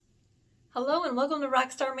Hello and welcome to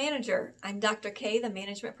Rockstar Manager. I'm Dr. K, the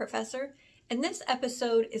management professor, and this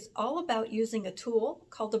episode is all about using a tool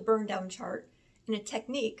called the burn down chart and a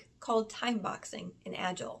technique called time boxing in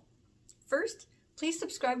Agile. First, please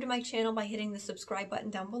subscribe to my channel by hitting the subscribe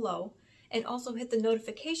button down below and also hit the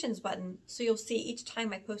notifications button so you'll see each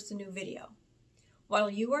time I post a new video. While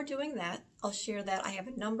you are doing that, I'll share that I have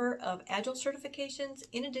a number of Agile certifications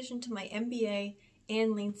in addition to my MBA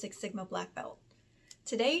and Lean Six Sigma Black Belt.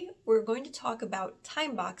 Today, we're going to talk about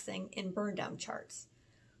time boxing in burn down charts.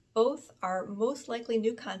 Both are most likely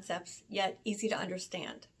new concepts, yet easy to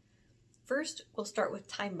understand. First, we'll start with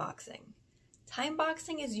time boxing. Time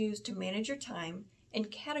boxing is used to manage your time and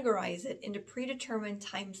categorize it into predetermined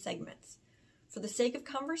time segments. For the sake of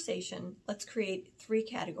conversation, let's create 3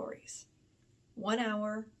 categories: 1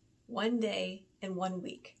 hour, 1 day, and 1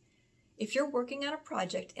 week. If you're working on a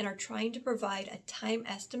project and are trying to provide a time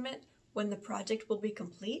estimate when the project will be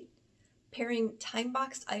complete, pairing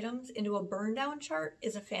time-boxed items into a burn-down chart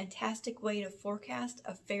is a fantastic way to forecast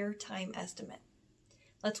a fair time estimate.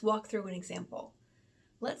 Let's walk through an example.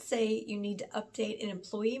 Let's say you need to update an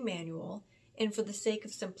employee manual, and for the sake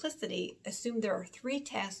of simplicity, assume there are 3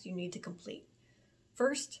 tasks you need to complete.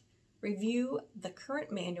 First, review the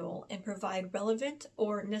current manual and provide relevant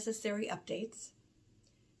or necessary updates.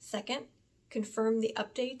 Second, confirm the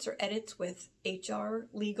updates or edits with HR,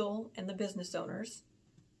 legal, and the business owners.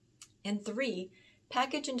 And 3,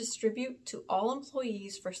 package and distribute to all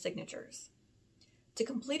employees for signatures. To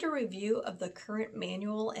complete a review of the current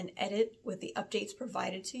manual and edit with the updates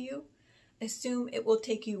provided to you, assume it will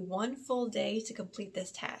take you 1 full day to complete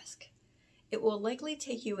this task. It will likely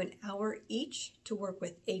take you an hour each to work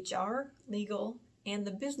with HR, legal, and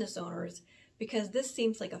the business owners because this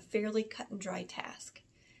seems like a fairly cut and dry task.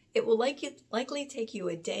 It will likely take you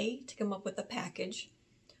a day to come up with a package,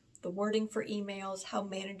 the wording for emails, how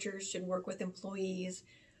managers should work with employees,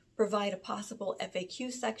 provide a possible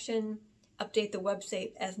FAQ section, update the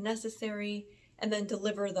website as necessary, and then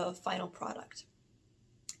deliver the final product.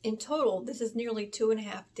 In total, this is nearly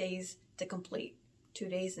 2.5 days to complete, 2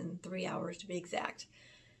 days and 3 hours to be exact.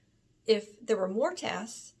 If there were more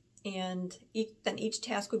tasks, then each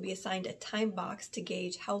task would be assigned a time box to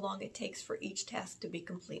gauge how long it takes for each task to be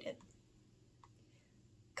completed.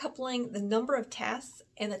 Coupling the number of tasks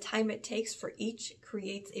and the time it takes for each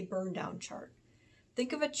creates a burn down chart.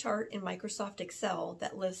 Think of a chart in Microsoft Excel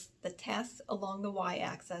that lists the tasks along the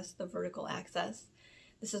y-axis, the vertical axis.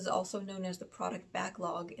 This is also known as the product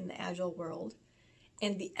backlog in the Agile world.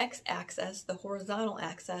 And the x-axis, the horizontal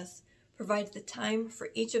axis, provides the time for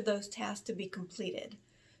each of those tasks to be completed.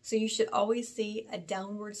 So you should always see a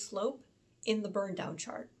downward slope in the burn down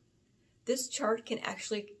chart. This chart can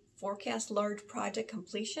actually forecast large project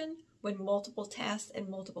completion when multiple tasks and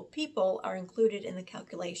multiple people are included in the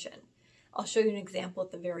calculation. I'll show you an example at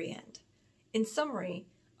the very end. In summary,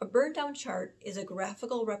 a burn down chart is a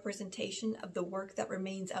graphical representation of the work that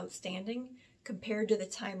remains outstanding compared to the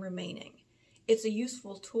time remaining. It's a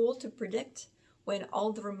useful tool to predict when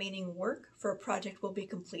all the remaining work for a project will be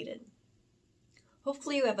completed.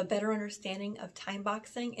 Hopefully you have a better understanding of time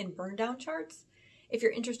boxing and burn down charts. If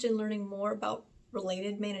you're interested in learning more about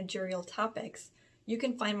related managerial topics, you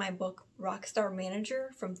can find my book, Rockstar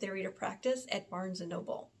Manager, From Theory to Practice at Barnes &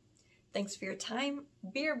 Noble. Thanks for your time,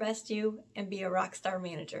 be your best you, and be a rockstar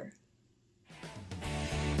manager.